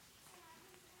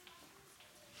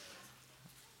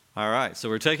All right, so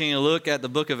we're taking a look at the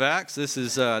book of Acts. This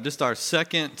is just our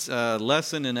second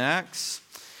lesson in Acts,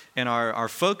 and our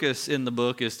focus in the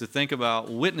book is to think about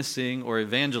witnessing or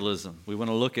evangelism. We want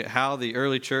to look at how the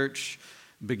early church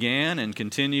began and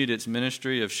continued its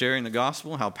ministry of sharing the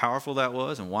gospel, how powerful that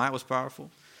was and why it was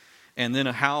powerful, and then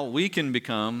how we can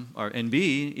become and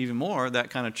be even more that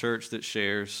kind of church that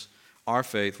shares our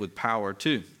faith with power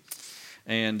too.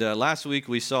 And last week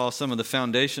we saw some of the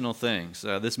foundational things.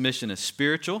 This mission is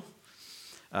spiritual.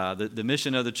 The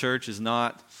mission of the church is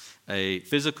not a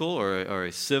physical or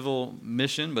a civil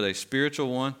mission, but a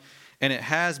spiritual one. And it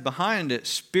has behind it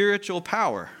spiritual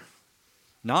power.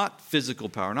 Not physical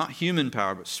power, not human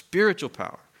power, but spiritual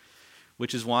power.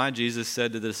 Which is why Jesus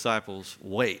said to the disciples,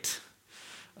 wait.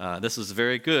 This was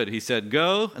very good. He said,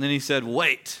 go, and then he said,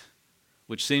 wait.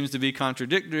 Which seems to be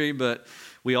contradictory, but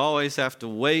we always have to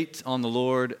wait on the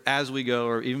Lord as we go,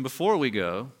 or even before we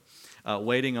go,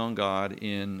 waiting on God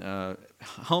in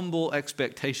humble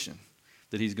expectation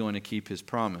that He's going to keep His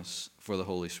promise for the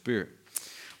Holy Spirit.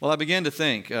 Well, I began to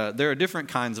think, there are different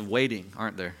kinds of waiting,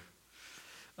 aren't there?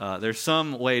 There's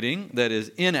some waiting that is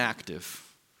inactive.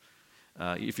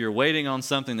 If you're waiting on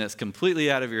something that's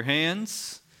completely out of your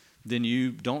hands, then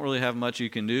you don't really have much you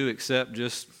can do except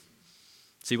just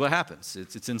see what happens.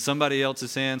 It's in somebody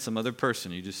else's hands, some other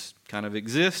person. You just kind of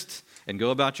exist and go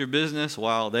about your business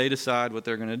while they decide what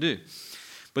they're going to do.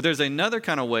 But there's another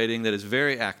kind of waiting that is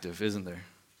very active, isn't there?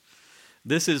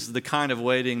 This is the kind of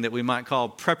waiting that we might call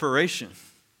preparation.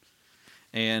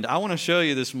 And I want to show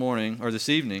you this morning, or this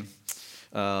evening,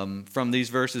 from these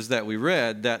verses that we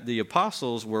read, that the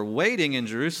apostles were waiting in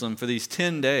Jerusalem for these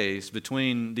 10 days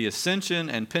between the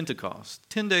Ascension and Pentecost.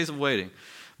 10 days of waiting.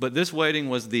 But this waiting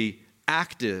was the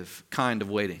active kind of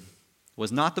waiting,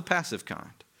 was not the passive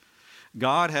kind.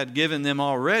 God had given them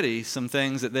already some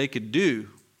things that they could do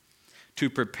to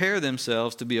prepare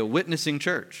themselves to be a witnessing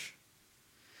church.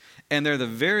 And they're the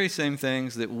very same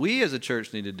things that we as a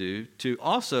church need to do to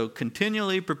also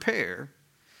continually prepare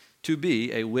to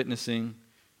be a witnessing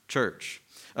church.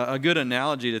 A good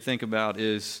analogy to think about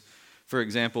is, for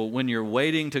example, when you're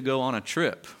waiting to go on a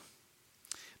trip.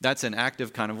 That's an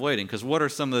active kind of waiting, because what are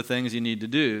some of the things you need to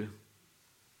do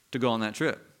to go on that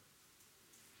trip?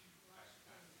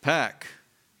 Pack,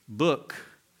 book,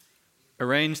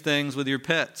 arrange things with your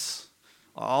pets,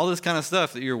 all this kind of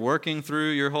stuff that you're working through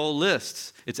your whole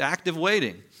lists. It's active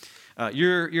waiting.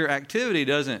 Your activity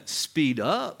doesn't speed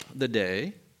up the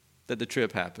day that the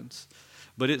trip happens,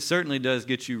 but it certainly does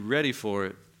get you ready for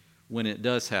it when it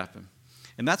does happen.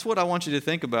 And that's what I want you to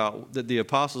think about that the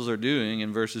apostles are doing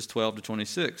in verses 12 to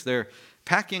 26. They're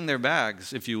packing their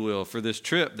bags, if you will, for this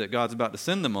trip that God's about to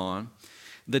send them on.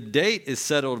 The date is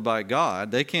settled by God.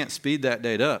 They can't speed that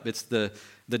date up. It's the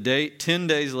date 10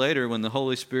 days later when the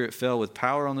Holy Spirit fell with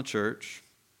power on the church.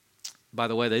 By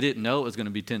the way, they didn't know it was going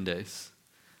to be 10 days.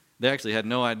 They actually had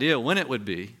no idea when it would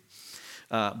be.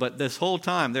 But this whole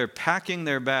time, they're packing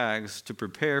their bags to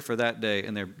prepare for that day,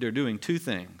 and they're doing two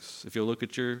things. If you'll look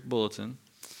at your bulletin,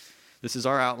 this is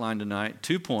our outline tonight.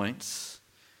 2 points.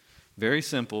 Very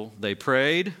simple. They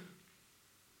prayed,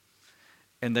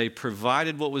 and they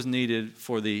provided what was needed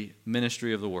for the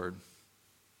ministry of the word.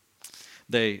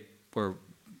 They were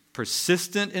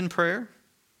persistent in prayer,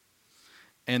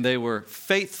 and they were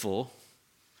faithful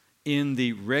in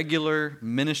the regular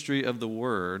ministry of the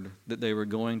word that they were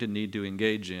going to need to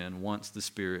engage in once the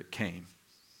Spirit came.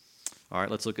 All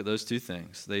right, let's look at those two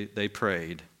things. They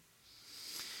prayed.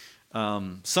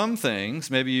 Some things,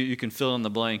 maybe you can fill in the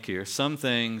blank here, some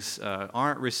things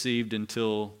aren't received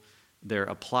until they're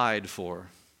applied for.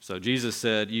 So Jesus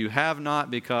said, you have not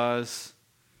because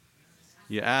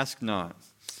you ask not.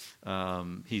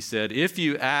 He said, if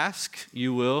you ask,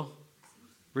 you will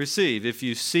receive. If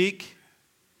you seek,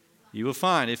 you will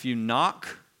find. If you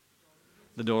knock,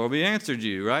 the door will be answered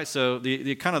you, right? So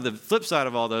the kind of the flip side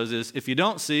of all those is if you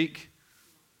don't seek,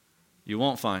 you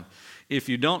won't find. If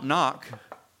you don't knock,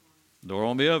 the door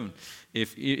won't be open.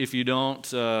 If you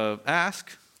don't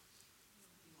ask,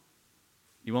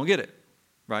 you won't get it,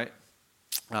 right?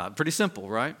 Pretty simple,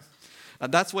 right?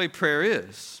 That's the way prayer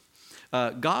is.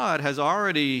 God has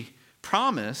already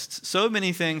promised so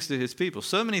many things to His people,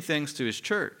 so many things to His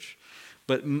church.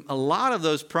 But a lot of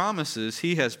those promises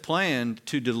He has planned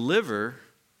to deliver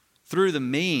through the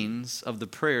means of the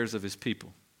prayers of His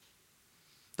people.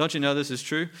 Don't you know this is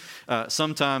true?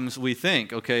 Sometimes we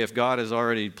think, okay, if God has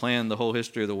already planned the whole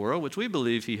history of the world, which we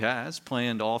believe He has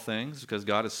planned all things because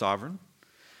God is sovereign,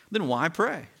 then why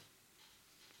pray?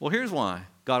 Well, here's why.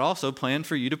 God also planned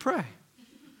for you to pray.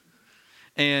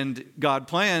 And God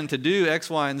planned to do X,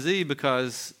 Y, and Z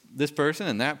because this person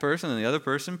and that person and the other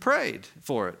person prayed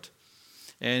for it.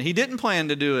 And he didn't plan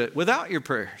to do it without your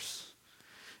prayers.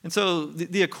 And so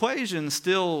the equation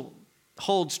still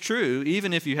holds true,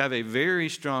 even if you have a very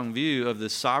strong view of the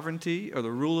sovereignty or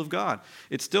the rule of God.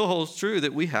 It still holds true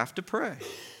that we have to pray.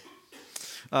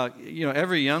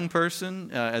 Every young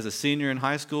person as a senior in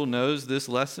high school knows this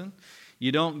lesson.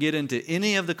 You don't get into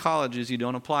any of the colleges you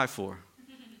don't apply for,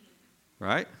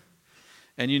 right?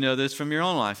 And you know this from your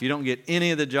own life. You don't get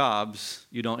any of the jobs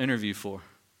you don't interview for.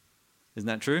 Isn't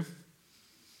that true?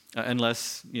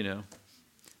 Unless,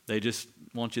 they just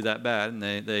want you that bad and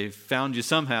they found you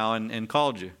somehow and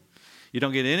called you. You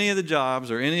don't get any of the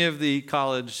jobs or any of the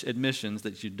college admissions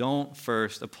that you don't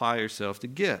first apply yourself to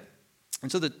get.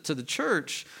 And so the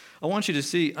church, I want you to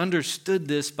see, understood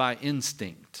this by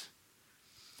instinct.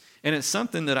 And it's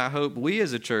something that I hope we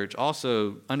as a church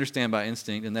also understand by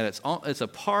instinct, and that it's a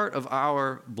part of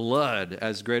our blood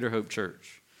as Greater Hope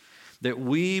Church, that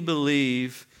we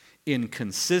believe in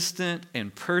consistent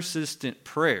and persistent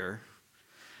prayer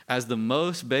as the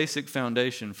most basic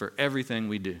foundation for everything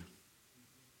we do.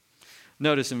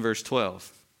 Notice in verse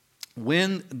 12,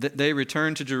 when they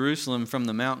returned to Jerusalem from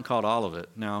the mountain called Olivet.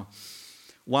 Now,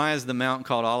 why is the mountain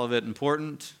called Olivet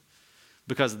important?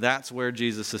 Because that's where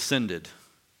Jesus ascended.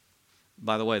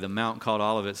 By the way, the mountain called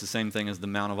Olivet is the same thing as the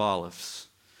Mount of Olives.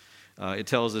 It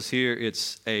tells us here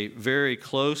it's a very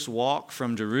close walk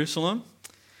from Jerusalem,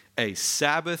 a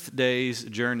Sabbath day's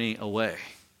journey away.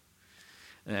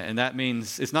 And that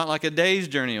means it's not like a day's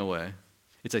journey away.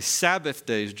 It's a Sabbath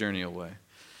day's journey away.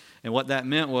 And what that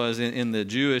meant was in the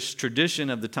Jewish tradition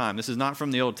of the time, this is not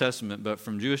from the Old Testament, but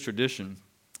from Jewish tradition,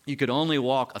 you could only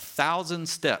walk 1,000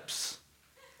 steps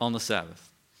on the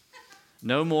Sabbath.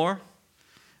 No more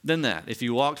than that. If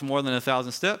you walked more than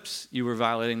 1,000 steps, you were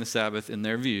violating the Sabbath in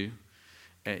their view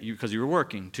because you were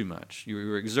working too much. You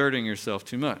were exerting yourself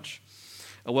too much.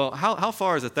 Well, how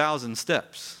far is 1,000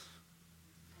 steps?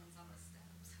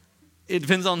 It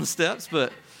depends on the steps,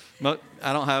 but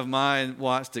I don't have my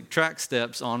watch to track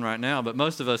steps on right now, but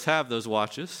most of us have those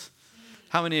watches.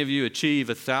 How many of you achieve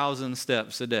 1,000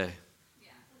 steps a day?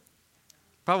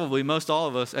 Probably most all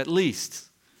of us, at least.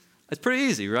 It's pretty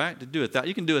easy, right, to do it.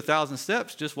 You can do 1,000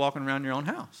 steps just walking around your own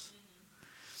house.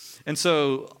 And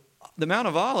so the Mount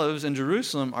of Olives and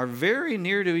Jerusalem are very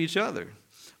near to each other.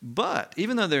 But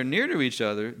even though they're near to each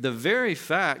other, the very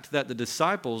fact that the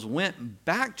disciples went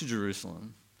back to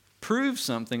Jerusalem proves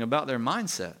something about their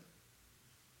mindset.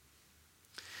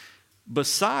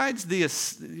 Besides the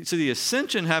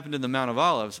ascension happened in the Mount of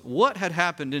Olives, what had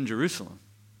happened in Jerusalem?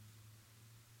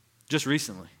 Just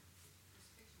recently.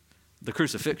 The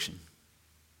crucifixion.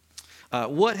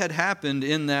 What had happened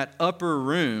in that upper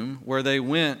room where they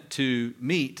went to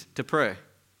meet to pray?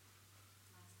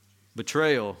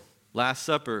 Betrayal, Last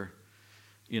Supper,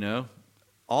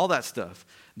 all that stuff.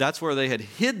 That's where they had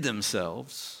hid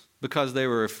themselves because they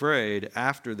were afraid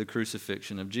after the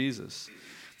crucifixion of Jesus.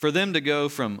 For them to go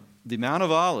from the Mount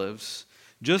of Olives,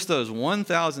 just those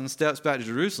 1,000 steps back to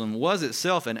Jerusalem, was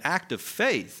itself an act of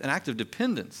faith, an act of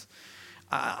dependence.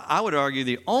 I would argue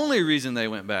the only reason they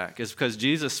went back is because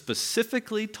Jesus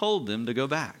specifically told them to go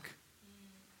back.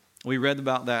 We read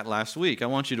about that last week. I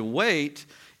want you to wait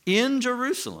in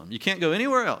Jerusalem. You can't go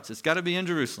anywhere else. It's got to be in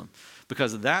Jerusalem,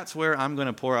 because that's where I'm going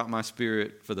to pour out my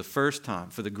Spirit for the first time,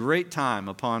 for the great time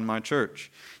upon my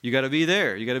church. You got to be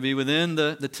there. You got to be within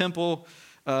the temple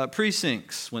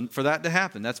precincts for that to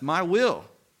happen. That's my will.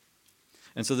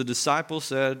 And so the disciples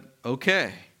said,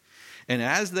 okay. And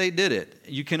as they did it,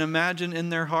 you can imagine in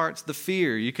their hearts the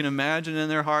fear. You can imagine in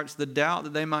their hearts the doubt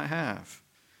that they might have.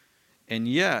 And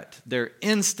yet, their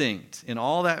instinct in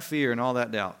all that fear and all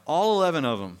that doubt, all 11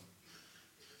 of them,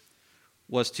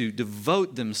 was to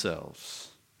devote themselves,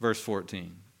 verse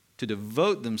 14, to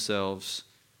devote themselves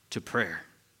to prayer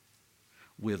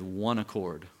with one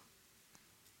accord.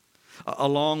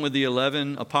 Along with the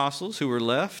 11 apostles who were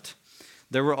left,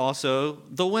 there were also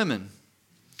the women.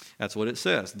 That's what it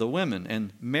says, the women,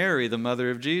 and Mary, the mother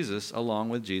of Jesus, along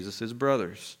with Jesus'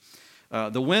 brothers.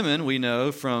 The women, we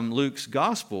know from Luke's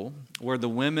gospel, were the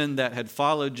women that had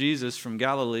followed Jesus from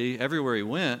Galilee everywhere he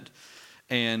went,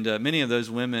 and many of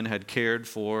those women had cared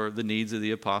for the needs of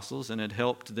the apostles and had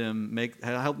helped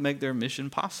make their mission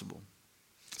possible.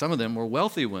 Some of them were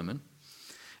wealthy women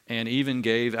and even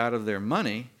gave out of their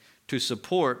money to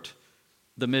support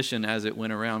the mission as it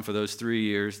went around for those 3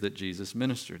 years that Jesus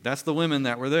ministered. That's the women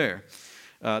that were there.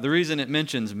 The reason it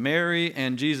mentions Mary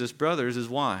and Jesus' brothers is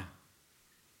why?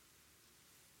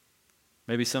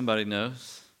 Maybe somebody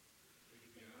knows.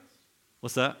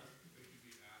 What's that?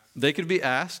 They could be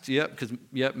asked, because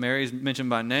Mary's mentioned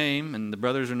by name and the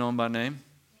brothers are known by name.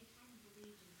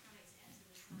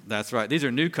 That's right. These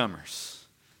are newcomers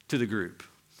to the group.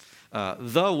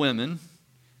 The women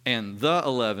and the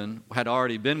 11 had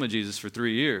already been with Jesus for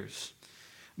 3 years.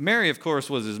 Mary, of course,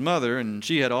 was his mother, and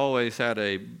she had always had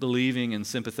a believing and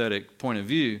sympathetic point of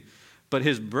view. But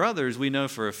his brothers, we know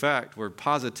for a fact, were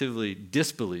positively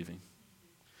disbelieving.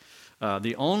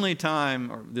 The only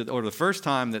time, or the first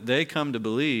time that they come to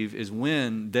believe is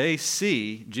when they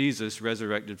see Jesus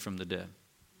resurrected from the dead.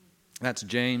 That's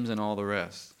James and all the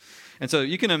rest. And so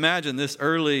you can imagine this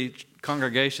early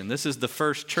congregation. This is the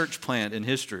first church plant in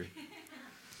history.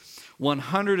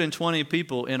 120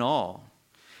 people in all,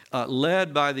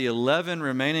 led by the 11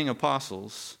 remaining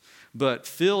apostles, but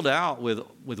filled out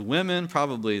with women,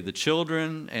 probably the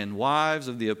children and wives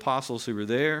of the apostles who were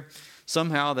there.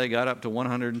 Somehow they got up to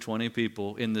 120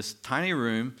 people in this tiny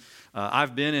room.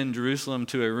 I've been in Jerusalem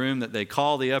to a room that they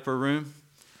call the upper room.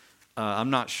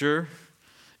 I'm not sure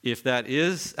if that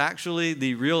is actually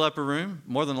the real upper room.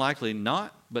 More than likely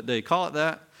not, but they call it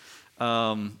that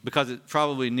because it's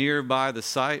probably nearby the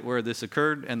site where this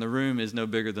occurred, and the room is no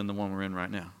bigger than the one we're in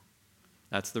right now.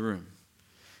 That's the room.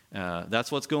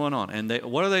 That's what's going on. And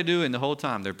what are they doing the whole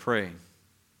time? They're praying.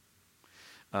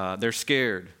 They're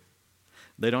scared.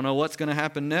 They don't know what's going to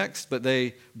happen next, but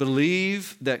they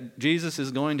believe that Jesus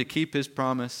is going to keep his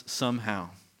promise somehow.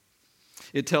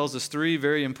 It tells us 3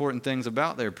 very important things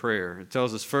about their prayer. It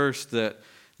tells us first that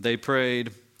they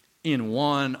prayed in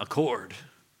one accord.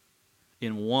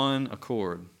 In one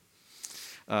accord.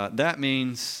 That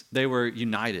means they were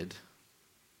united.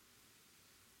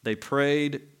 They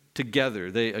prayed together.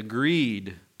 They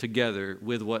agreed together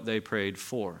with what they prayed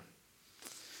for.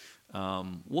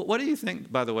 What do you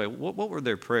think, by the way, what were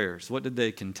their prayers? What did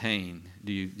they contain,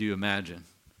 do you imagine,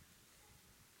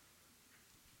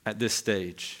 at this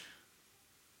stage?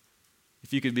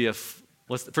 If you could be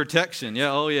what's the protection?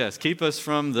 Yeah, oh yes, keep us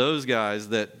from those guys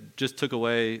that just took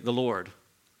away the Lord.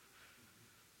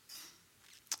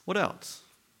 What else?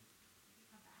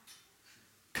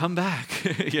 Come back.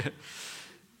 Yeah.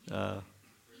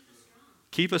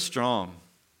 Keep us strong.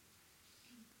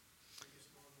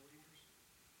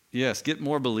 Yes, get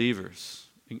more believers.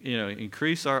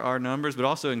 Increase our numbers, but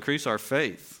also increase our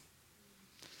faith.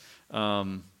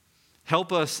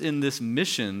 Help us in this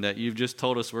mission that you've just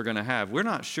told us we're going to have. We're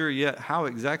not sure yet how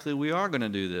exactly we are going to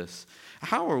do this.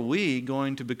 How are we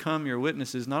going to become your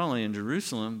witnesses not only in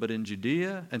Jerusalem, but in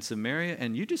Judea and Samaria?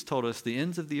 And you just told us the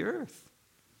ends of the earth.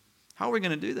 How are we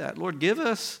going to do that? Lord, give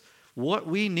us what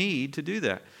we need to do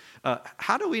that.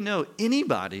 How do we know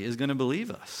anybody is going to believe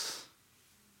us?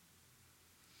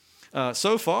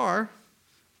 So far,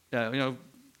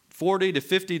 40 to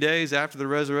 50 days after the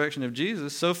resurrection of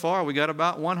Jesus, so far we got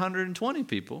about 120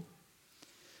 people.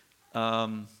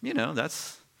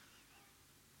 That's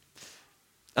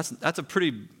a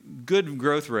pretty good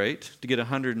growth rate to get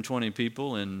 120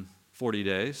 people in 40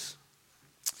 days.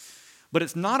 But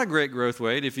it's not a great growth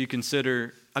rate if you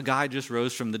consider a guy just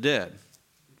rose from the dead.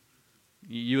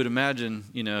 You would imagine,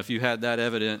 if you had that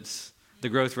evidence, the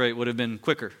growth rate would have been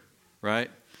quicker, right?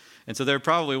 And so they're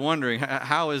probably wondering,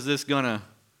 how is this going to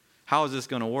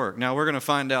work? Now, we're going to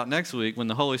find out next week when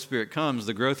the Holy Spirit comes,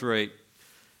 the growth rate,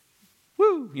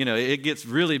 it gets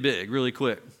really big, really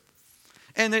quick.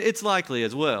 And it's likely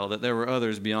as well that there were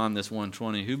others beyond this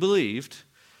 120 who believed.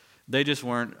 They just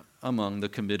weren't among the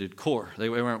committed core. They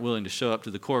weren't willing to show up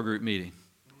to the core group meeting.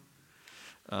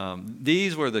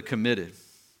 These were the committed.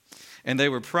 And they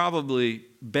were probably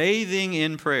bathing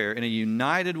in prayer in a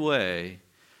united way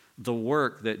the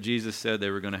work that Jesus said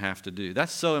they were going to have to do.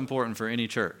 That's so important for any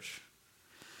church.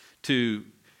 To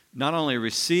not only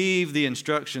receive the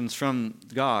instructions from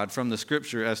God, from the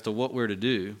Scripture as to what we're to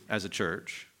do as a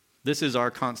church. This is our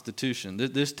constitution.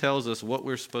 This tells us what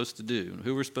we're supposed to do and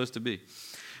who we're supposed to be.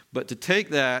 But to take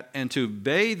that and to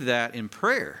bathe that in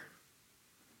prayer,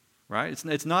 right?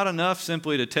 It's not enough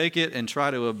simply to take it and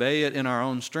try to obey it in our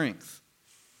own strength.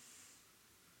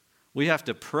 We have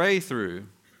to pray through,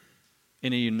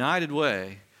 in a united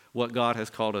way, what God has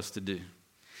called us to do.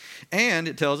 And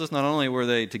it tells us not only were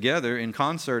they together in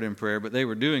concert in prayer, but they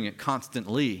were doing it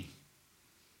constantly.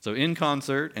 So in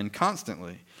concert and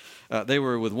constantly, they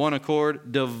were with one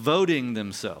accord, devoting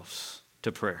themselves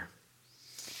to prayer.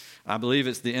 I believe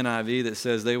it's the NIV that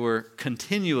says they were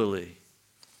continually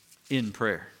in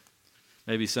prayer.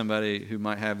 Maybe somebody who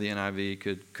might have the NIV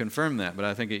could confirm that, but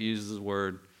I think it uses the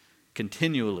word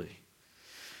continually.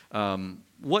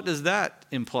 What does that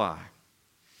imply?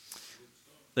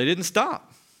 They didn't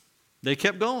stop. They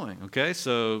kept going, okay?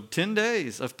 So 10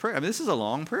 days of prayer. I mean, this is a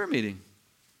long prayer meeting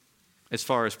as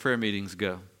far as prayer meetings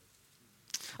go.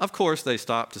 Of course, they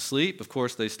stopped to sleep. Of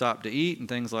course, they stopped to eat and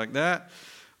things like that.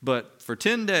 But for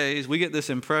 10 days, we get this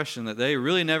impression that they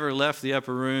really never left the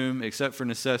upper room except for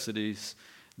necessities.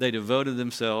 They devoted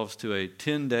themselves to a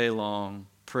 10-day-long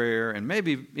prayer and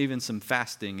maybe even some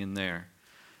fasting in there,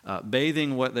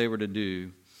 bathing what they were to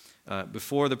do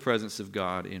before the presence of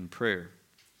God in prayer.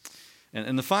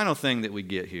 And the final thing that we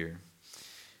get here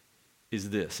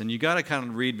is this, and you got to kind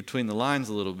of read between the lines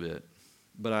a little bit,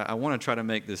 but I want to try to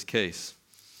make this case.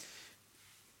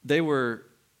 They were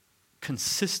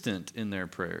consistent in their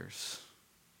prayers.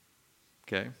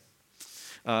 Okay?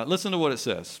 Listen to what it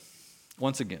says.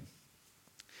 Once again.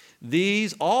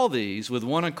 All these, with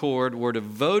one accord, were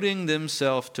devoting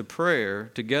themselves to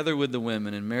prayer together with the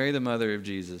women and Mary, the mother of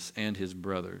Jesus, and his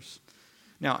brothers.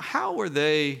 Now, how were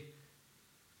they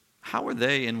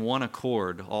in one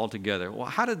accord all together? Well,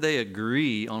 how did they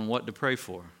agree on what to pray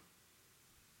for?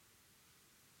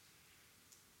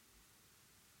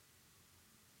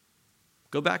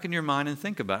 Go back in your mind and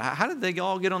think about it. How did they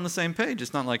all get on the same page?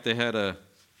 It's not like they had a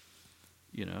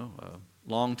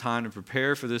long time to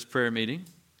prepare for this prayer meeting.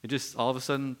 It just all of a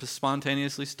sudden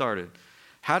spontaneously started.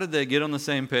 How did they get on the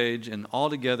same page and all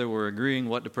together were agreeing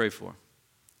what to pray for?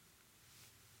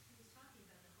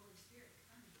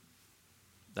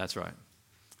 That's right.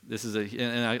 This is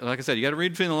like I said, you got to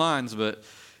read between the lines, but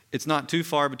it's not too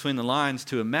far between the lines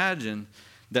to imagine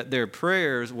that their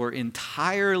prayers were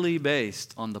entirely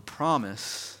based on the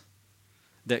promise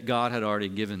that God had already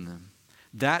given them.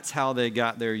 That's how they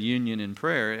got their union in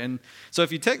prayer. And so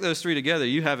if you take those three together,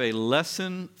 you have a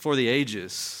lesson for the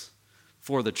ages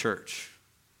for the church.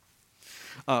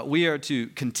 We are to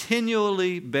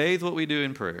continually bathe what we do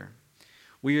in prayer.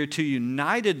 We are to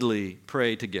unitedly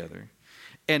pray together.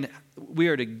 And we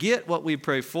are to get what we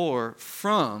pray for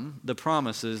from the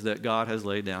promises that God has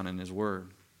laid down in his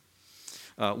word.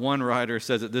 One writer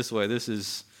says it this way. This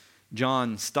is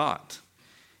John Stott.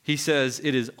 He says,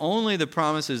 it is only the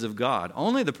promises of God,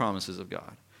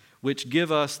 which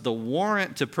give us the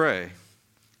warrant to pray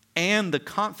and the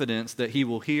confidence that he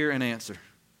will hear and answer.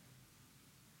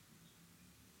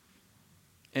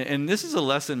 And this is a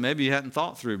lesson maybe you hadn't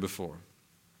thought through before.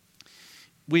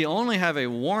 We only have a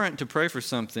warrant to pray for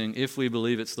something if we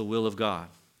believe it's the will of God.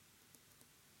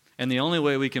 And the only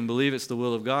way we can believe it's the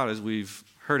will of God is we've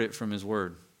heard it from his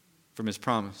word, from his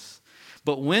promise.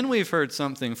 But when we've heard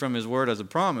something from his word as a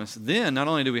promise, then not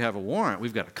only do we have a warrant,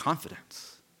 we've got a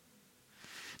confidence.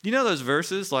 Do you know those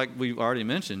verses, like we already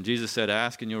mentioned, Jesus said,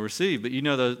 ask and you'll receive. But you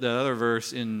know the other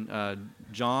verse in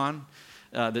John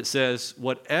that says,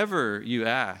 whatever you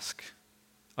ask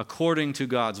according to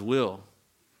God's will,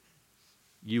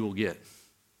 you will get.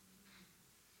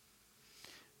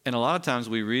 And a lot of times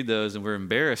we read those and we're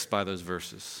embarrassed by those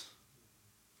verses,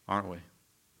 aren't we?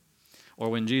 Or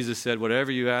when Jesus said,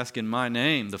 whatever you ask in my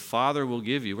name, the Father will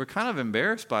give you. We're kind of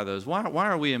embarrassed by those. Why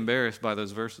are we embarrassed by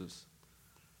those verses?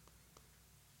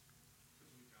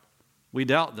 We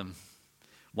doubt them.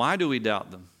 Why do we doubt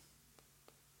them?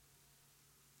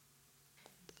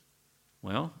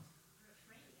 Well,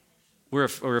 we're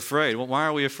afraid. Well, why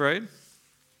are we afraid?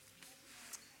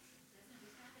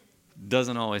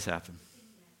 Doesn't always happen.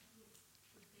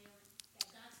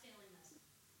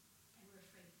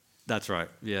 That's right.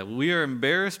 Yeah, we are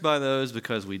embarrassed by those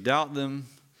because we doubt them,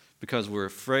 because we're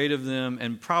afraid of them,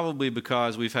 and probably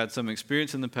because we've had some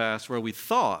experience in the past where we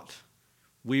thought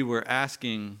we were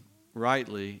asking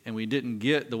rightly and we didn't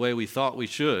get the way we thought we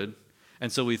should,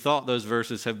 and so we thought those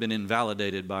verses have been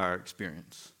invalidated by our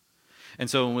experience. And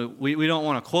so we don't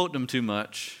want to quote them too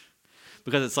much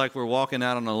because it's like we're walking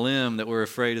out on a limb that we're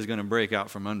afraid is going to break out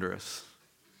from under us.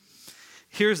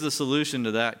 Here's the solution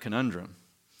to that conundrum.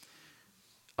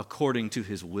 According to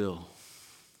his will.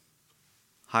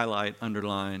 Highlight,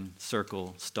 underline,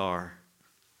 circle, star.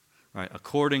 Right?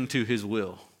 According to his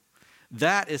will.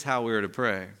 That is how we're to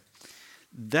pray.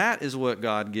 That is what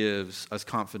God gives us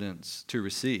confidence to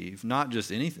receive. Not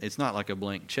just anything. It's not like a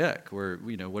blank check where,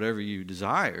 whatever you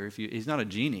desire. He's not a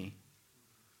genie.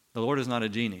 The Lord is not a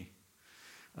genie.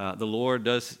 The Lord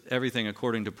does everything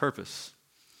according to purpose.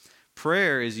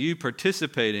 Prayer is you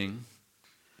participating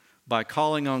by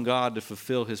calling on God to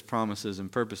fulfill his promises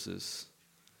and purposes.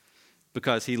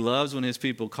 Because he loves when his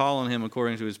people call on him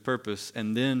according to his purpose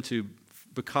and then to,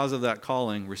 because of that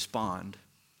calling, respond.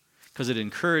 Because it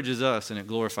encourages us and it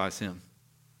glorifies him.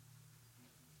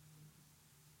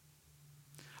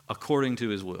 According to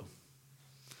his will.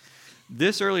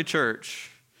 This early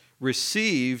church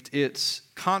received its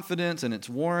confidence and its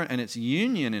warrant and its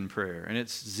union in prayer and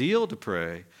its zeal to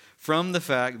pray from the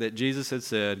fact that Jesus had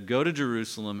said, go to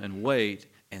Jerusalem and wait,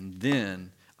 and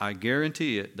then, I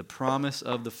guarantee it, the promise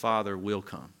of the Father will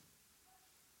come.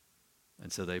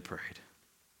 And so they prayed.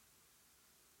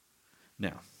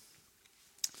 Now,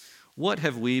 What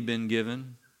have we been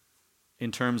given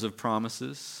in terms of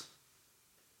promises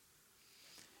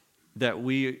that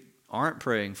we aren't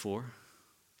praying for,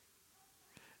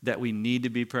 that we need to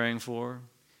be praying for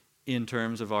in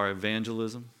terms of our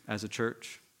evangelism as a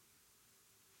church?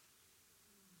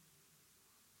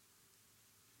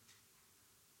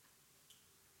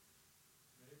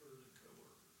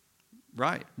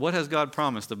 Right. What has God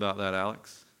promised about that,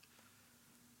 Alex?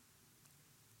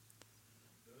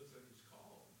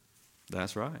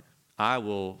 That's right. I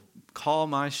will call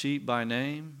my sheep by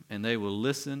name, and they will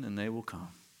listen, and they will come.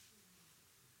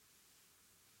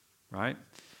 Right?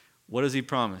 What has he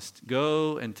promised?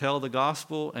 Go and tell the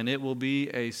gospel, and it will be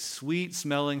a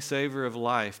sweet-smelling savor of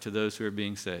life to those who are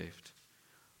being saved.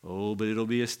 Oh, but it'll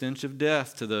be a stench of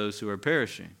death to those who are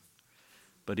perishing.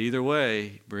 But either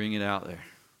way, bring it out there.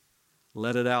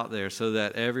 Let it out there so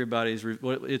that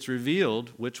it's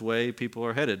revealed which way people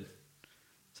are headed,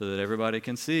 so that everybody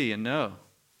can see and know.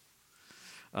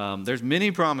 There's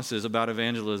many promises about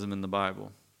evangelism in the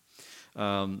Bible.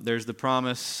 There's the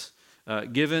promise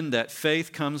given that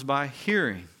faith comes by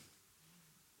hearing,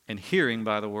 and hearing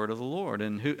by the word of the Lord.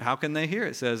 And how can they hear?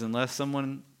 It says, unless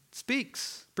someone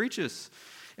preaches.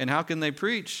 And how can they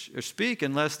preach or speak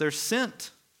unless they're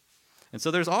sent? And so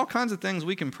there's all kinds of things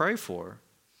we can pray for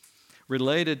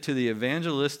related to the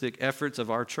evangelistic efforts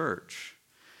of our church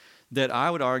that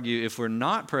I would argue if we're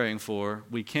not praying for,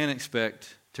 we can't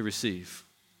expect to receive.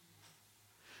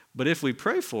 But if we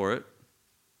pray for it,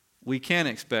 we can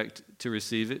expect to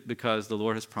receive it because the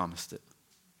Lord has promised it.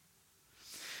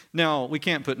 Now, we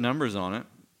can't put numbers on it.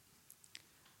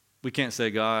 We can't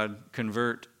say, God,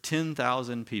 convert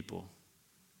 10,000 people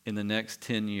in the next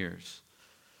 10 years.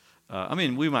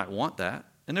 We might want that.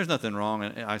 And there's nothing wrong,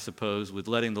 I suppose, with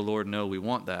letting the Lord know we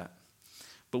want that.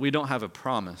 But we don't have a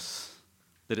promise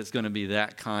that it's going to be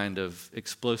that kind of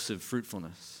explosive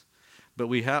fruitfulness. But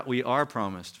we are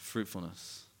promised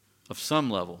fruitfulness of some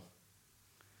level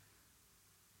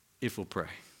if we'll pray.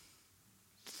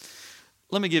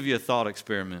 Let me give you a thought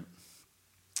experiment.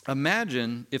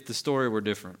 Imagine if the story were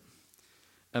different.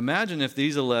 Imagine if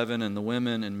these 11 and the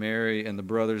women and Mary and the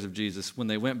brothers of Jesus, when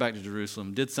they went back to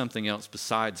Jerusalem, did something else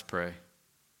besides pray.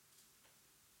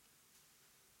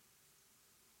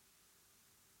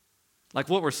 Like,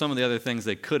 what were some of the other things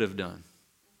they could have done?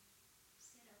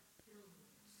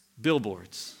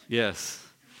 Billboards, yes.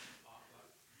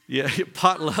 Yeah,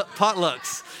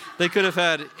 potlucks. They could have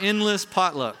had endless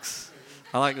potlucks.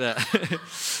 I like that.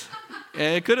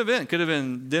 It could have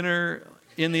been dinner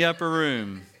in the upper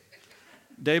room,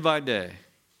 day by day.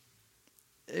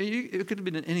 It could have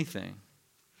been anything.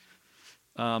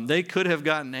 They could have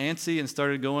gotten antsy and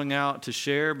started going out to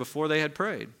share before they had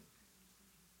prayed.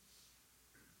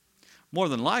 More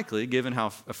than likely, given how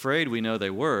afraid we know they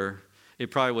were,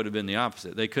 it probably would have been the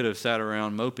opposite. They could have sat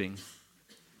around moping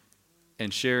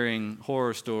and sharing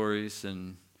horror stories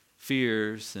and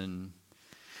fears and,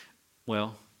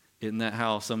 well, isn't that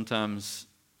how sometimes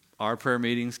our prayer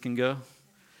meetings can go?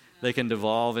 They can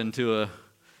devolve into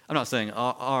I'm not saying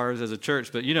ours as a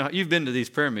church, but you've been to these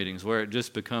prayer meetings where it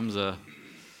just becomes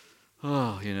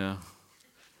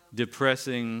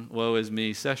depressing woe is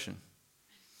me session.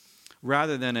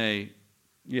 Rather than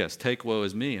take woe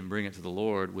is me and bring it to the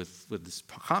Lord with this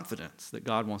confidence that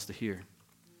God wants to hear.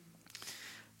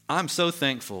 I'm so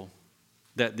thankful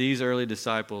that these early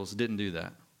disciples didn't do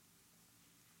that.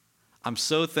 I'm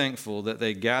so thankful that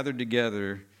they gathered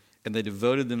together and they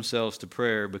devoted themselves to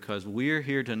prayer because we're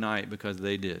here tonight because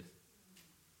they did.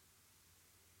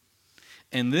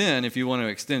 And then, if you want to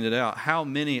extend it out, how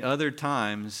many other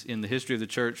times in the history of the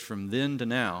church from then to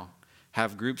now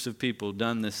have groups of people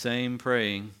done the same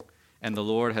praying and the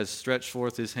Lord has stretched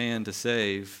forth his hand to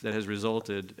save that has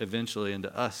resulted eventually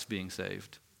into us being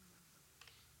saved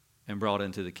and brought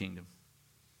into the kingdom?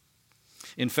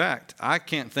 In fact, I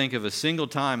can't think of a single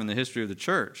time in the history of the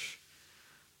church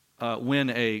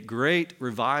when a great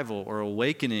revival or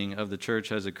awakening of the church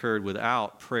has occurred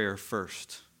without prayer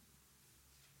first.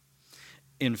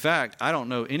 In fact, I don't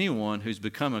know anyone who's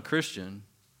become a Christian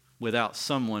without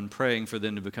someone praying for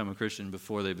them to become a Christian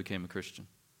before they became a Christian.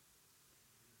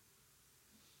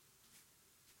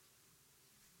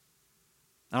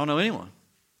 I don't know anyone.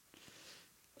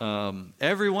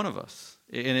 Every one of us.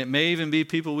 And it may even be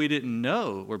people we didn't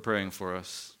know were praying for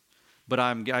us. But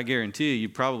I guarantee you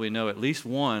probably know at least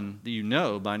one that you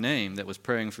know by name that was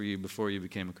praying for you before you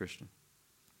became a Christian.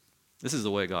 This is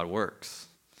the way God works.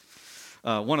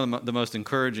 One of the most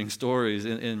encouraging stories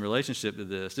in relationship to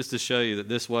this, just to show you that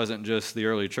this wasn't just the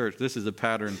early church. This is a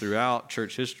pattern throughout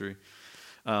church history.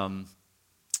 The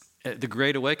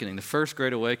Great Awakening, the first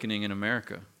Great Awakening in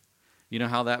America, You know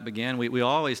how that began? We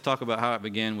always talk about how it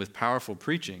began with powerful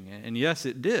preaching. And yes,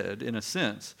 it did in a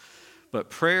sense. But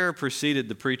prayer preceded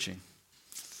the preaching.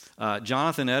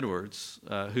 Jonathan Edwards,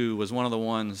 who was one of the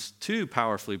ones to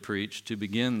powerfully preach to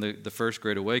begin the First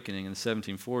Great Awakening in the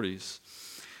 1740s,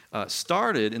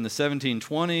 started in the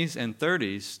 1720s and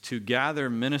 30s to gather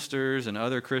ministers and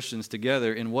other Christians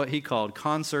together in what he called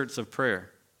concerts of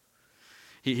prayer.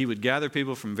 He would gather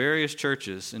people from various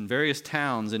churches in various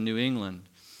towns in New England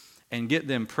and get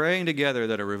them praying together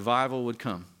that a revival would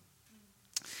come.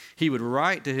 He would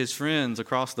write to his friends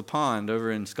across the pond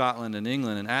over in Scotland and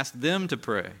England and ask them to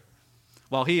pray,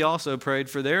 while he also prayed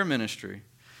for their ministry.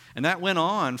 And that went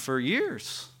on for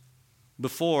years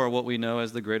before what we know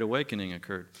as the Great Awakening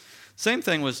occurred. Same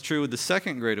thing was true with the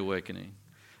Second Great Awakening.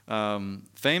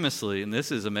 Famously, and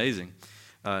this is amazing,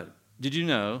 did you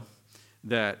know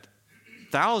that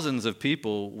thousands of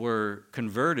people were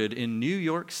converted in New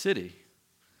York City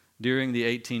during the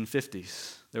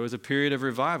 1850s? There was a period of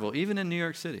revival, even in New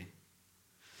York City.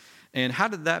 And how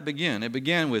did that begin? It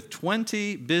began with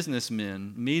 20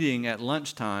 businessmen meeting at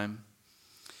lunchtime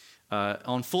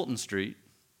on Fulton Street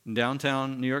in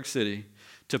downtown New York City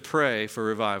to pray for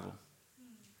revival.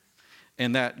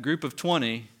 And that group of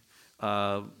 20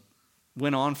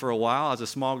 went on for a while as a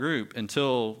small group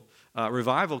until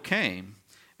revival came.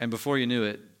 And before you knew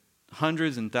it,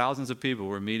 hundreds and thousands of people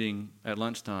were meeting at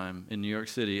lunchtime in New York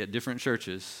City at different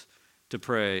churches to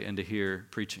pray and to hear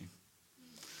preaching.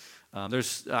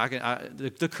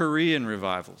 The Korean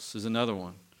revivals is another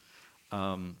one.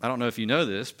 I don't know if you know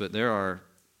this, but there are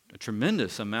a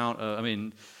tremendous amount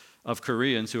of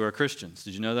Koreans who are Christians.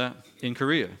 Did you know that? In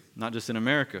Korea, not just in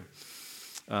America.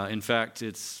 In fact,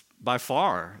 it's by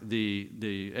far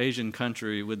the Asian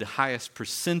country with the highest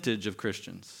percentage of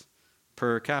Christians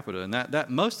per capita. And that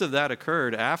most of that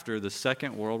occurred after the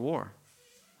Second World War.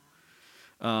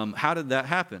 How did that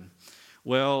happen?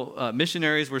 Well,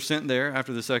 missionaries were sent there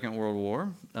after the Second World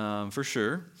War, for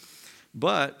sure.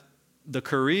 But the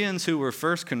Koreans who were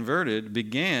first converted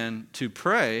began to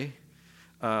pray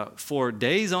for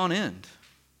days on end.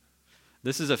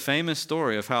 This is a famous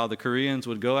story of how the Koreans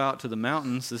would go out to the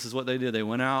mountains. This is what they did. They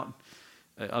went out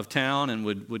of town and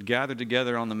would gather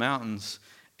together on the mountains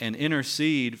and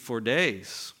intercede for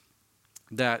days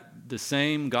that the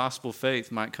same gospel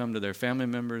faith might come to their family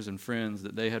members and friends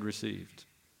that they had received.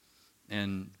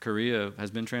 And Korea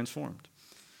has been transformed.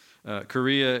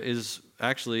 Korea is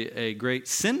actually a great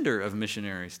sender of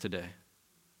missionaries today.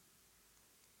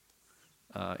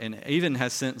 And even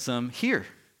has sent some here.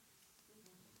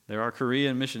 There are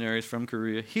Korean missionaries from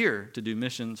Korea here to do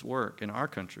missions work in our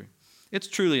country. It's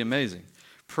truly amazing.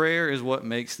 Prayer is what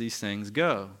makes these things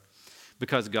go,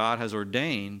 because God has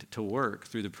ordained to work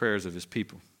through the prayers of his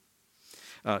people.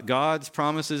 God's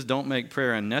promises don't make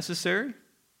prayer unnecessary,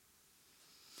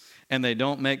 and they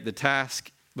don't make the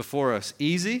task before us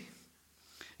easy.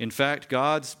 In fact,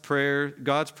 God's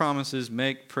promises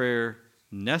make prayer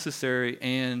necessary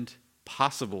and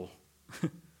possible.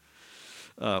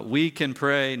 We can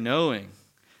pray knowing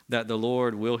that the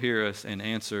Lord will hear us and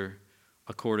answer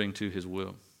according to his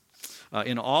will.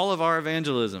 In all of our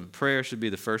evangelism, prayer should be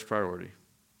the first priority.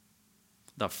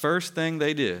 The first thing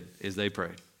they did is they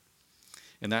prayed.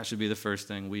 And that should be the first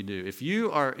thing we do. If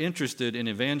you are interested in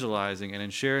evangelizing and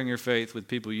in sharing your faith with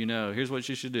people you know, here's what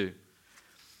you should do.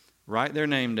 Write their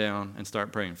name down and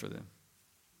start praying for them.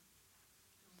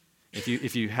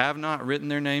 If you have not written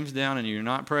their names down and you're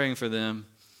not praying for them,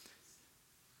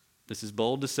 this is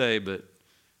bold to say, but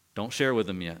don't share with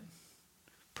them yet.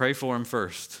 Pray for them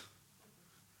first.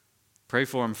 Pray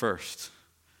for them first.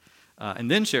 And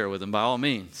then share with them by all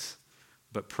means.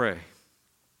 But pray.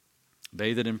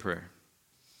 Bathe it in prayer.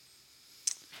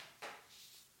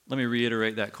 Let me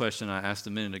reiterate that question I asked a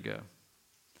minute ago.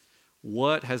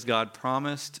 What has God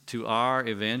promised to our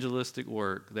evangelistic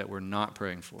work that we're not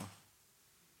praying for?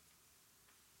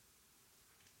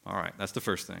 All right, that's the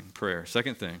first thing, prayer.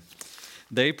 Second thing,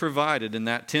 they provided in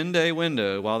that 10-day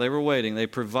window while they were waiting, they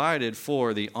provided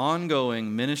for the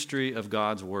ongoing ministry of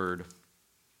God's word.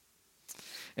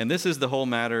 And this is the whole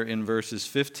matter in verses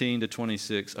 15 to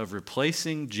 26 of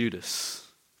replacing Judas.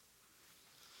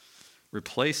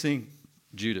 Replacing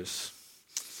Judas.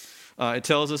 It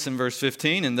tells us in verse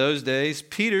 15, in those days,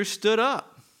 Peter stood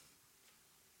up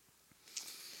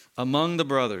among the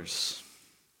brothers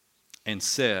and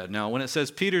said. Now, when it says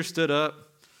Peter stood up,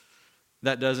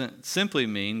 that doesn't simply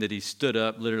mean that he stood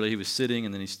up. Literally, he was sitting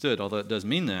and then he stood, although it does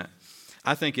mean that.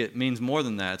 I think it means more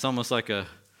than that. It's almost like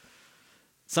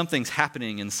something's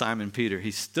happening in Simon Peter.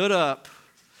 He stood up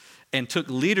and took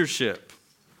leadership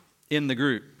in the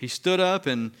group. He stood up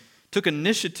and took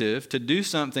initiative to do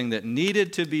something that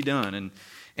needed to be done.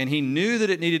 And he knew that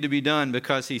it needed to be done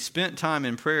because he spent time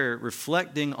in prayer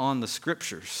reflecting on the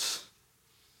Scriptures.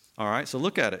 All right, so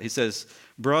look at it. He says,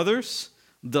 brothers,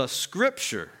 the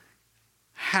Scripture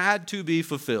had to be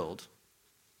fulfilled,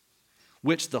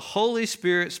 which the Holy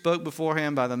Spirit spoke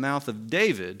beforehand by the mouth of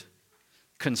David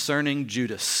concerning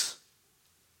Judas.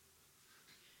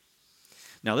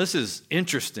 Now, this is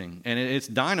interesting, and it's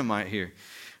dynamite here.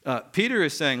 Peter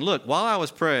is saying, look, while I was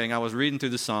praying, I was reading through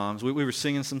the Psalms. We were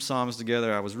singing some Psalms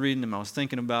together. I was reading them. I was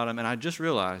thinking about them, and I just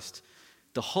realized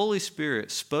the Holy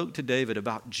Spirit spoke to David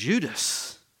about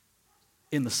Judas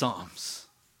in the Psalms,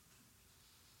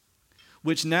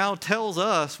 which now tells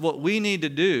us what we need to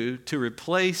do to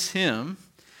replace him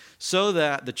so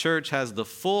that the church has the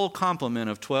full complement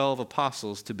of 12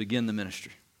 apostles to begin the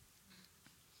ministry.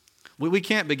 We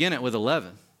can't begin it with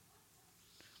 11.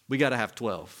 We got to have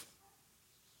 12.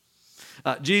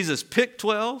 Jesus picked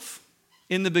 12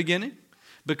 in the beginning.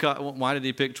 Why did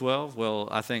he pick 12? Well,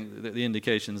 I think the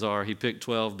indications are he picked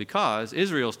 12 because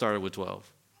Israel started with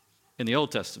 12 in the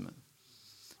Old Testament.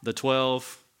 The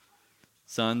 12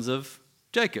 sons of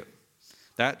Jacob.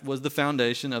 That was the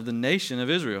foundation of the nation of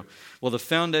Israel. Well, the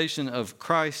foundation of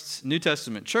Christ's New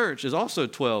Testament church is also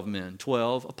 12 men,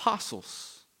 12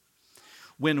 apostles.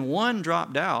 When one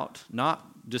dropped out,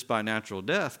 not just by natural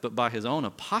death, but by his own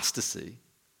apostasy,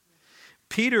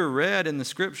 Peter read in the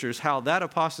Scriptures how that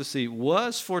apostasy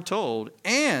was foretold,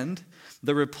 and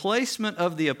the replacement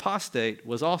of the apostate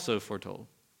was also foretold.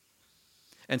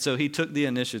 And so he took the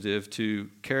initiative to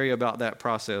carry about that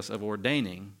process of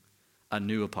ordaining a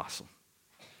new apostle.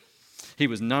 He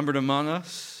was numbered among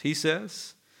us, he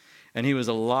says, and he was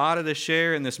allotted a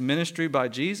share in this ministry by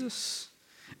Jesus,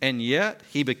 and yet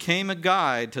he became a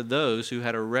guide to those who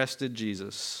had arrested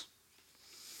Jesus.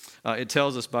 It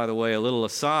tells us, by the way, a little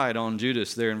aside on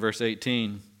Judas there in verse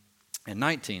 18 and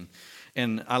 19,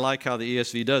 and I like how the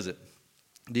ESV does it.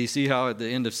 Do you see how at the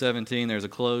end of 17 there's a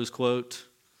close quote,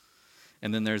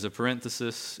 and then there's a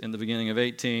parenthesis in the beginning of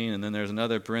 18, and then there's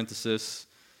another parenthesis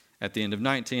at the end of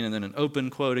 19, and then an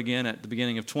open quote again at the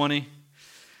beginning of 20.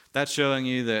 That's showing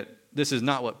you that this is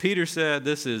not what Peter said.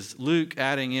 This is Luke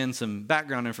adding in some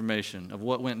background information of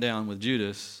what went down with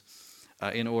Judas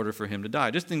in order for him to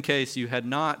die, just in case you had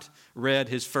not read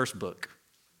his first book.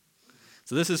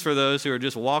 So this is for those who are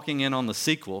just walking in on the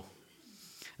sequel,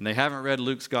 and they haven't read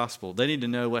Luke's gospel. They need to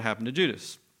know what happened to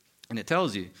Judas. And it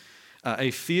tells you,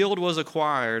 a field was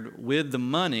acquired with the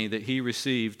money that he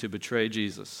received to betray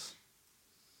Jesus.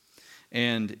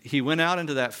 And he went out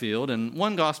into that field, and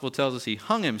one gospel tells us he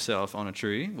hung himself on a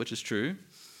tree, which is true.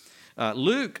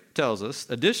 Luke tells us,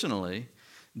 additionally,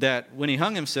 that when he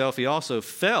hung himself, he also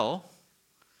fell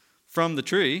from the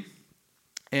tree,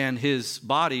 and his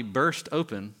body burst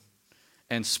open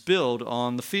and spilled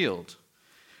on the field,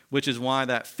 which is why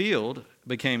that field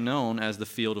became known as the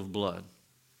field of blood.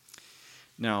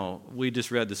 Now, we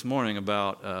just read this morning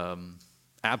about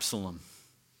Absalom.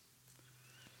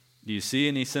 Do you see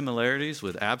any similarities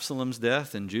with Absalom's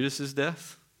death and Judas's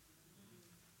death?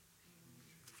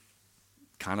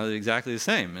 Kind of exactly the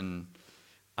same. And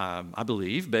I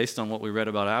believe, based on what we read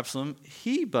about Absalom,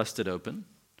 he busted open.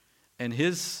 And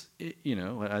his,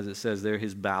 as it says there,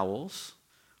 his bowels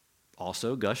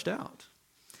also gushed out.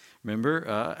 Remember,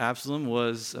 Absalom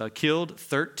was killed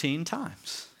 13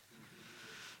 times.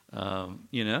 And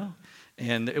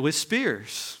it was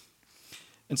spears.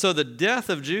 And so the death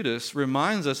of Judas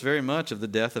reminds us very much of the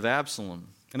death of Absalom.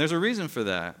 And there's a reason for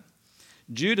that.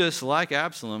 Judas, like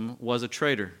Absalom, was a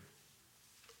traitor.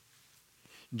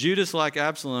 Judas, like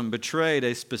Absalom, betrayed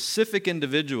a specific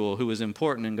individual who was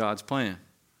important in God's plan.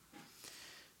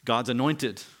 God's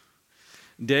anointed.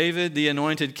 David, the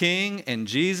anointed king, and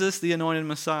Jesus, the anointed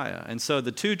Messiah. And so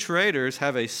the two traitors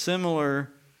have a similar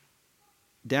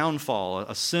downfall,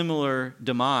 a similar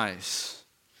demise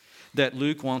that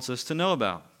Luke wants us to know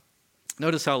about.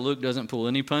 Notice how Luke doesn't pull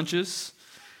any punches.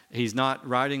 He's not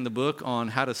writing the book on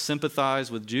how to sympathize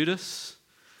with Judas.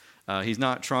 He's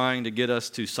not trying to get us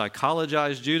to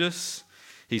psychologize Judas.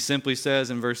 He simply says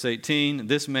in verse 18,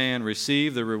 this man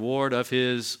received the reward of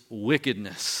his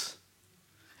wickedness.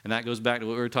 And that goes back to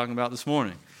what we were talking about this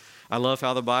morning. I love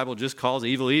how the Bible just calls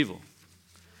evil evil.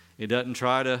 It doesn't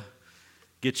try to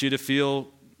get you to feel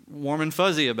warm and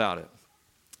fuzzy about it.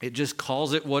 It just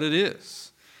calls it what it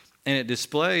is. And it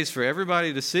displays for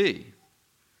everybody to see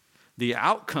the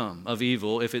outcome of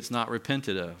evil if it's not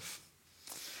repented of.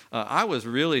 I was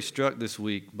really struck this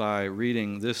week by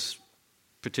reading this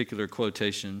particular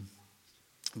quotation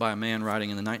by a man writing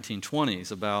in the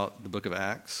 1920s about the book of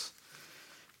Acts.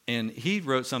 And he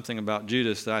wrote something about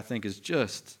Judas that I think is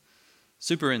just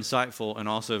super insightful and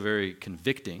also very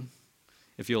convicting,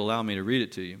 if you'll allow me to read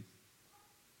it to you.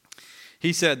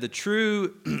 He said, the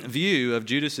true view of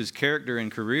Judas's character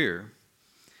and career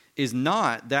is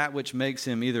not that which makes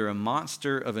him either a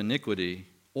monster of iniquity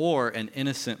or an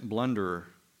innocent blunderer.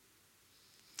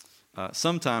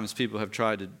 Sometimes people have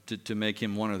tried to make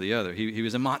him one or the other. He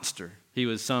was a monster. He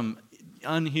was some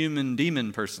unhuman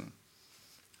demon person.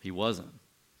 He wasn't,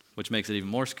 which makes it even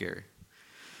more scary.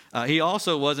 He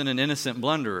also wasn't an innocent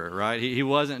blunderer, right? He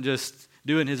wasn't just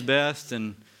doing his best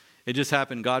and it just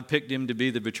happened. God picked him to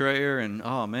be the betrayer and,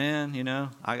 oh man,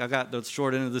 I got the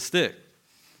short end of the stick.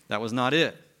 That was not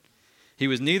it. He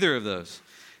was neither of those.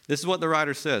 This is what the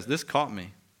writer says. This caught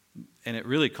me, and it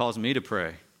really caused me to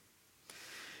pray.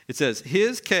 It says,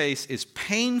 his case is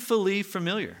painfully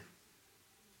familiar.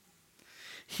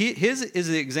 His is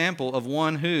the example of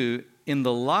one who, in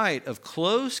the light of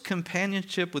close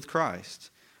companionship with Christ,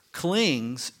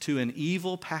 clings to an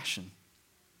evil passion.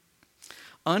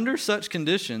 Under such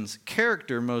conditions,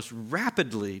 character most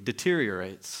rapidly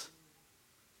deteriorates.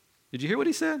 Did you hear what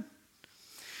he said?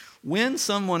 When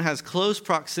someone has close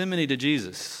proximity to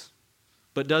Jesus,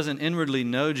 but doesn't inwardly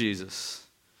know Jesus,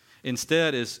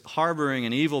 instead is harboring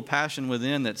an evil passion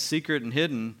within that's secret and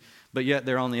hidden, but yet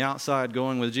they're on the outside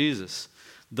going with Jesus,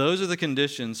 those are the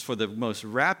conditions for the most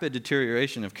rapid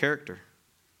deterioration of character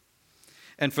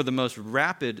and for the most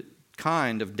rapid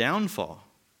kind of downfall.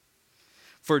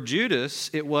 For Judas,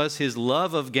 it was his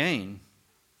love of gain.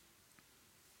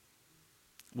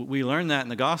 We learn that in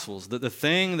the Gospels, that the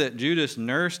thing that Judas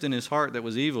nursed in his heart that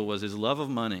was evil was his love of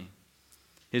money,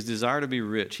 his desire to be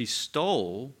rich. He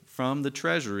stole from the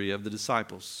treasury of the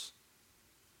disciples.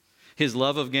 His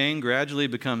love of gain gradually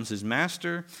becomes his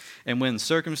master, and when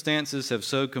circumstances have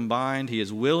so combined, he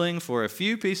is willing for a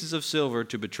few pieces of silver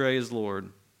to betray his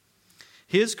Lord.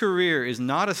 His career is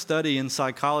not a study in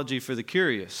psychology for the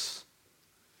curious.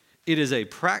 It is a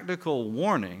practical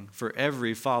warning for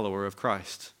every follower of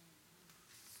Christ.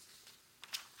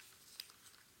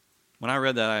 When I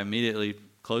read that, I immediately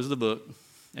closed the book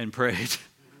and prayed,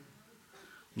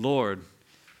 Lord,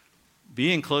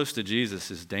 being close to Jesus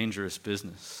is dangerous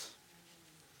business.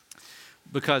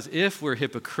 Because if we're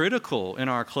hypocritical in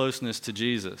our closeness to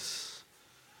Jesus,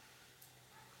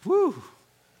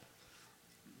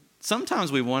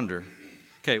 sometimes we wonder,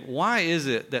 okay, why is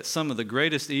it that some of the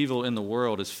greatest evil in the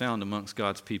world is found amongst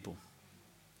God's people?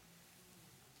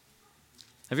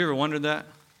 Have you ever wondered that?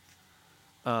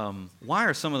 Why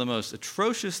are some of the most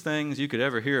atrocious things you could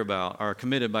ever hear about are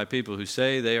committed by people who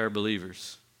say they are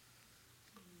believers?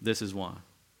 This is why.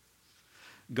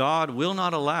 God will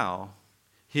not allow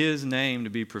his name to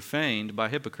be profaned by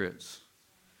hypocrites.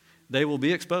 They will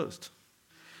be exposed.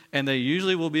 And they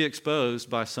usually will be exposed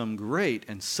by some great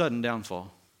and sudden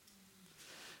downfall.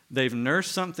 They've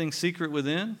nursed something secret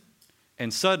within,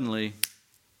 and suddenly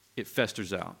it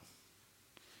festers out.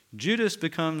 Judas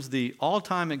becomes the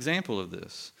all-time example of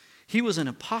this. He was an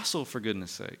apostle, for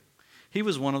goodness sake. He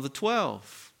was one of the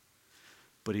 12.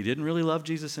 But he didn't really love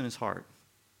Jesus in his heart.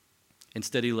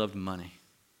 Instead, he loved money.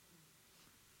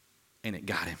 And it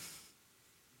got him.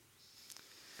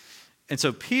 And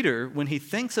so Peter, when he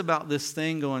thinks about this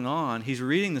thing going on, he's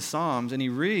reading the Psalms, and he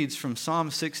reads from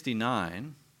Psalm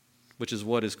 69, which is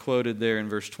what is quoted there in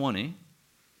verse 20,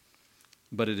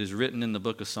 but it is written in the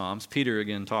book of Psalms. Peter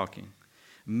again talking.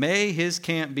 May his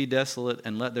camp be desolate,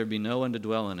 and let there be no one to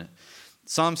dwell in it.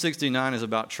 Psalm 69 is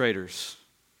about traitors.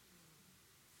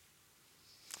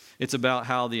 It's about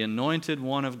how the anointed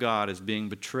one of God is being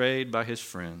betrayed by his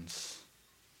friends.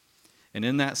 And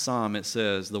in that psalm it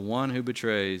says, the one who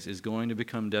betrays is going to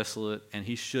become desolate, and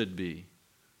he should be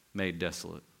made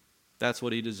desolate. That's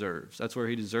what he deserves. That's where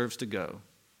he deserves to go,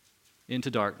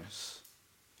 into darkness.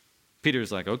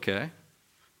 Peter's like, okay.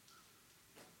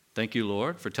 Thank you,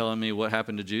 Lord, for telling me what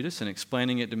happened to Judas and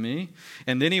explaining it to me.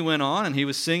 And then he went on and he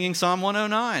was singing Psalm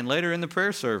 109 later in the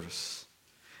prayer service.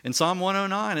 And Psalm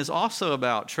 109 is also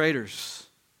about traitors.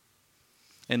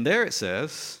 And there it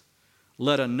says,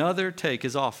 let another take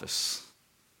his office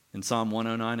in Psalm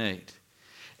 109:8.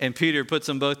 And Peter puts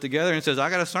them both together and says, I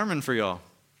got a sermon for y'all.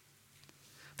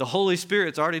 The Holy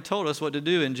Spirit's already told us what to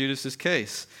do in Judas's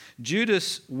case.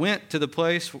 Judas went to the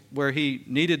place where he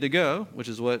needed to go, which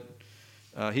is what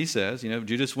he says.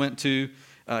 Judas went to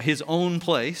his own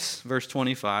place, verse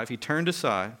 25. He turned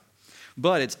aside.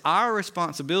 But it's our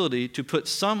responsibility to put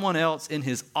someone else in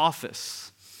his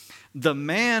office. The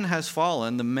man has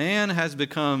fallen. The man has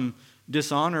become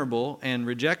dishonorable and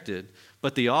rejected.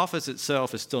 But the office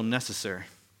itself is still necessary.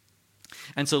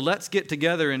 And so let's get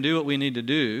together and do what we need to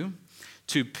do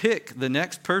to pick the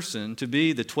next person to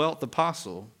be the 12th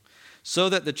apostle so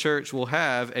that the church will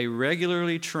have a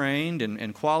regularly trained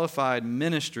and qualified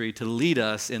ministry to lead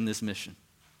us in this mission.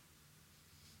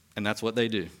 And that's what they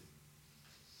do.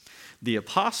 The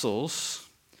apostles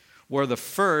were the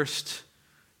first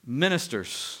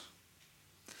ministers,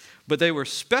 but they were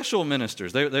special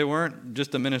ministers. They weren't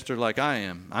just a minister like I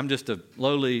am. I'm just a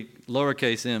lowly,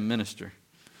 lowercase m minister.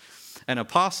 And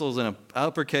apostles, an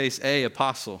uppercase A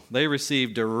apostle, they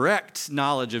received direct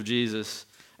knowledge of Jesus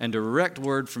and direct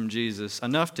word from Jesus,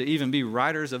 enough to even be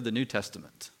writers of the New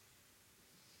Testament.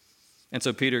 And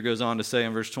so Peter goes on to say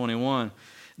in verse 21,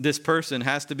 this person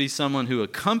has to be someone who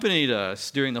accompanied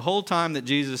us during the whole time that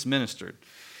Jesus ministered.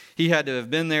 He had to have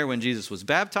been there when Jesus was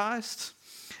baptized,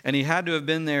 and he had to have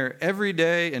been there every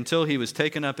day until he was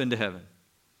taken up into heaven.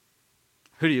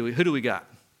 Who do we got?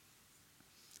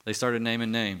 They started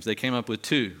naming names. They came up with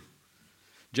two,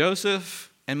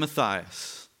 Joseph and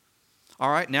Matthias. All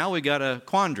right, now we got a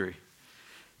quandary.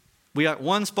 We got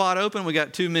one spot open, we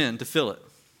got two men to fill it.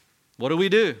 What do we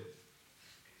do?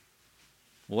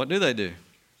 What do?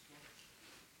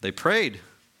 They prayed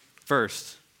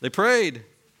first. They prayed.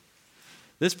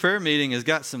 This prayer meeting has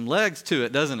got some legs to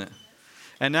it, doesn't it?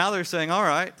 And now they're saying, all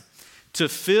right, to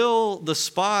fill the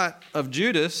spot of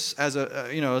Judas as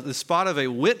the spot of a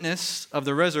witness of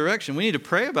the resurrection, we need to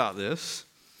pray about this.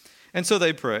 And so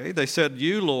they prayed. They said,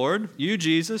 you, Lord, you,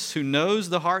 Jesus, who knows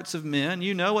the hearts of men,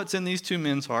 you know what's in these two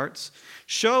men's hearts.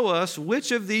 Show us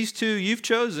which of these two you've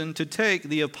chosen to take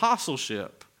the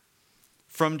apostleship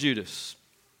from Judas,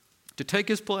 to take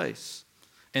his place.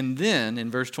 And then in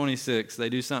verse 26, they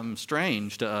do something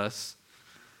strange to us.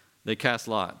 They cast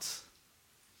lots.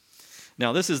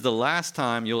 Now, this is the last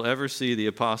time you'll ever see the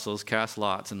apostles cast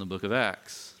lots in the book of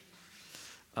Acts.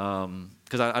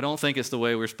 Because I don't think it's the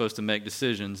way we're supposed to make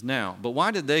decisions now. But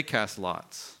why did they cast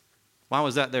lots? Why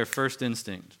was that their first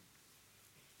instinct?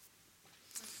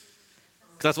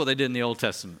 Because that's what they did in the Old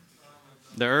Testament.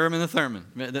 The Urim and the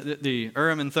Thummim. The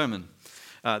Urim and Thummim.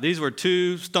 These were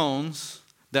two stones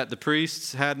that the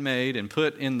priests had made and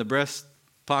put in the breast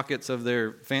pockets of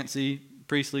their fancy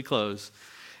priestly clothes.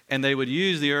 And they would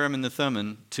use the Urim and the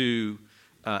Thummim to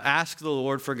ask the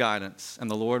Lord for guidance. And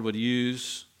the Lord would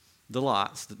use the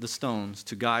lots, the stones,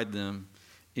 to guide them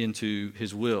into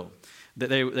his will. That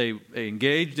they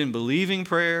engaged in believing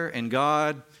prayer, and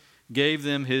God gave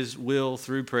them his will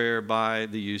through prayer by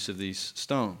the use of these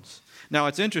stones. Now,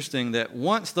 it's interesting that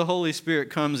once the Holy Spirit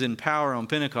comes in power on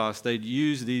Pentecost, they'd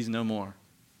use these no more,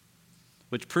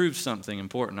 which proves something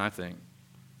important, I think.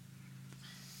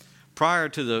 Prior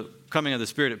to the coming of the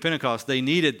Spirit at Pentecost, they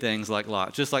needed things like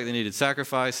lots, just like they needed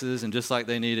sacrifices and just like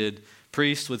they needed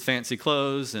priests with fancy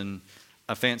clothes and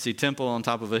a fancy temple on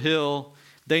top of a hill.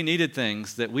 They needed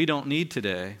things that we don't need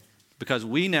today because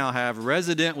we now have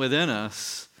resident within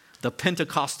us the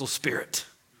Pentecostal Spirit,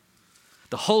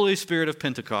 the Holy Spirit of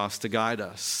Pentecost to guide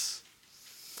us.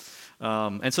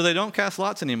 And so they don't cast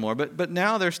lots anymore, but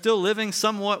now they're still living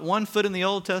somewhat one foot in the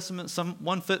Old Testament,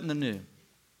 one foot in the New.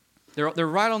 They're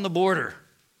right on the border.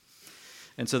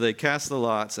 And so they cast the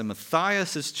lots, and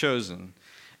Matthias is chosen.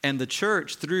 And the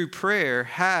church, through prayer,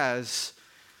 has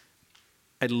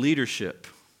a leadership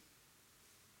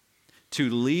to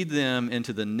lead them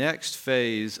into the next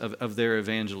phase of their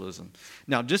evangelism.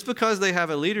 Now, just because they have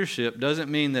a leadership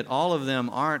doesn't mean that all of them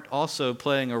aren't also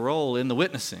playing a role in the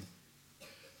witnessing.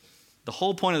 The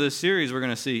whole point of this series, we're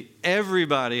going to see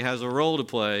everybody has a role to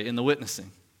play in the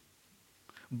witnessing.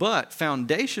 But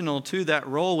foundational to that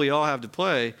role we all have to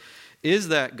play is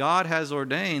that God has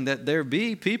ordained that there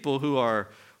be people who are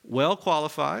well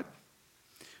qualified,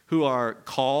 who are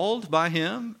called by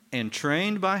him and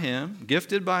trained by him,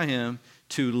 gifted by him,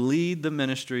 to lead the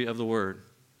ministry of the word.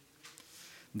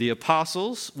 The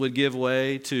apostles would give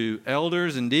way to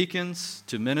elders and deacons,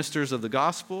 to ministers of the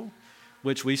gospel,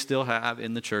 which we still have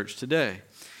in the church today.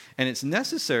 And it's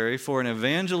necessary for an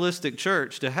evangelistic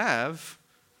church to have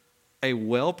a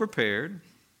well-prepared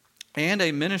and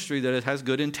a ministry that has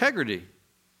good integrity.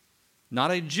 Not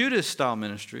a Judas-style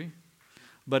ministry,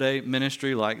 but a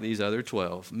ministry like these other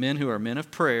 12. Men who are men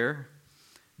of prayer,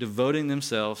 devoting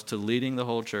themselves to leading the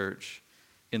whole church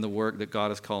in the work that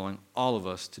God is calling all of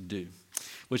us to do,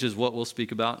 which is what we'll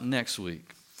speak about next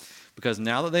week. Because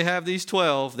now that they have these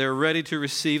 12, they're ready to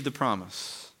receive the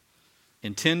promise.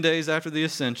 In 10 days after the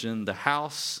ascension, the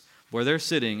house where they're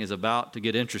sitting is about to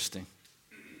get interesting.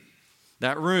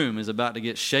 That room is about to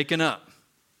get shaken up.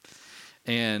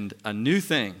 And a new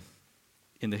thing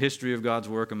in the history of God's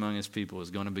work among his people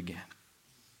is going to begin.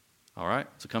 All right,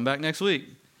 so come back next week.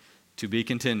 To be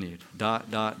continued. ...